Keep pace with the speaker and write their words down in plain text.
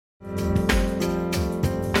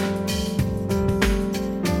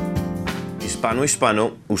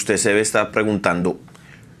hispano, usted se debe estar preguntando,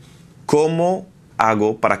 ¿cómo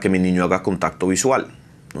hago para que mi niño haga contacto visual?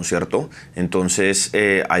 ¿No es cierto? Entonces,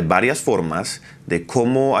 hay varias formas de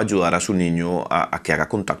cómo ayudar a su niño a que haga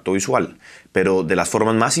contacto visual. Pero de las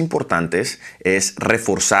formas más importantes es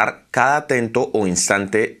reforzar cada atento o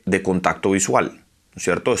instante de contacto visual. ¿No es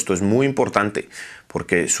cierto? Esto es muy importante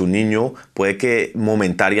porque su niño puede que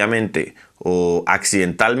momentáneamente o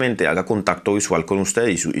accidentalmente haga contacto visual con usted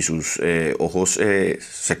y sus ojos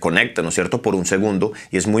se conecten, ¿no es cierto?, por un segundo,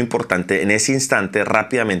 y es muy importante en ese instante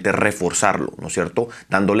rápidamente reforzarlo, ¿no es cierto?,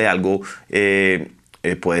 dándole algo,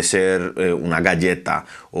 puede ser una galleta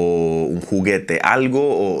o un juguete,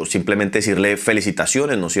 algo, o simplemente decirle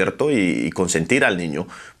felicitaciones, ¿no es cierto?, y consentir al niño.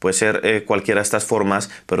 Puede ser cualquiera de estas formas,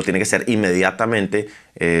 pero tiene que ser inmediatamente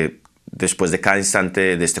después de cada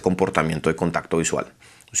instante de este comportamiento de contacto visual,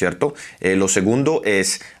 ¿no es cierto? Lo segundo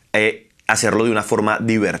es hacerlo de una forma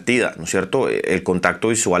divertida, ¿no es cierto? El contacto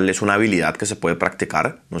visual es una habilidad que se puede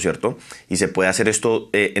practicar, ¿no es cierto? Y se puede hacer esto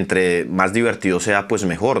entre más divertido sea, pues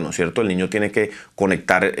mejor, ¿no es cierto? El niño tiene que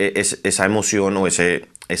conectar esa emoción o ese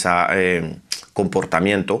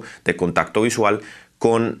comportamiento de contacto visual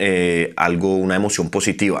con algo, una emoción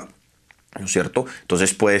positiva, ¿no es cierto?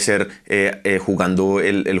 Entonces puede ser jugando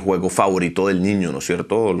el juego favorito del niño, ¿no es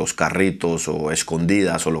cierto? Los carritos o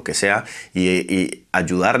escondidas o lo que sea, y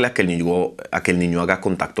ayudarle a que el niño haga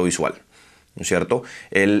contacto visual, ¿no es cierto?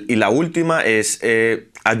 Y la última es,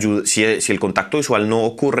 si el contacto visual no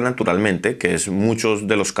ocurre naturalmente, que es muchos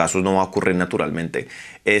de los casos no va a ocurrir naturalmente,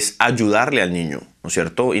 es ayudarle al niño, ¿no es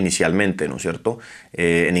cierto? Inicialmente, ¿no es cierto?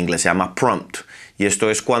 En inglés se llama prompt. Y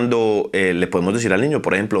esto es cuando le podemos decir al niño,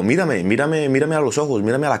 por ejemplo, mírame a los ojos,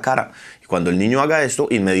 mírame a la cara. Y cuando el niño haga esto,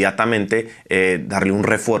 inmediatamente darle un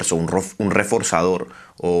refuerzo, un reforzador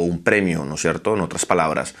o un premio, ¿no es cierto? En otras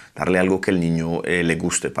palabras, darle algo que el niño le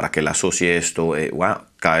guste para que él asocie esto. Wow,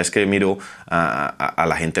 cada vez que miro a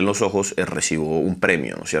la gente en los ojos, recibo un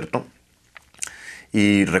premio, ¿no es cierto?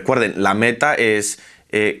 Y recuerden, la meta es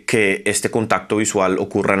que este contacto visual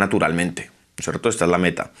ocurra naturalmente, ¿no es cierto? Esta es la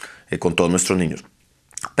meta con todos nuestros niños.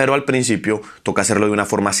 Pero al principio toca hacerlo de una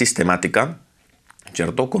forma sistemática,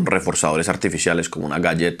 ¿cierto? Con reforzadores artificiales como una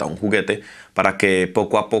galleta o un juguete, para que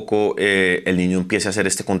poco a poco el niño empiece a hacer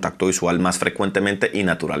este contacto visual más frecuentemente y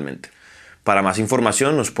naturalmente. Para más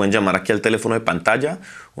información nos pueden llamar aquí al teléfono de pantalla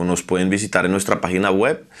o nos pueden visitar en nuestra página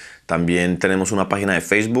web. También tenemos una página de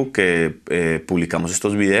Facebook que publicamos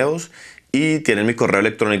estos videos, y tienen mi correo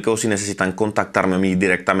electrónico si necesitan contactarme a mí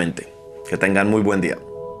directamente. Que tengan muy buen día.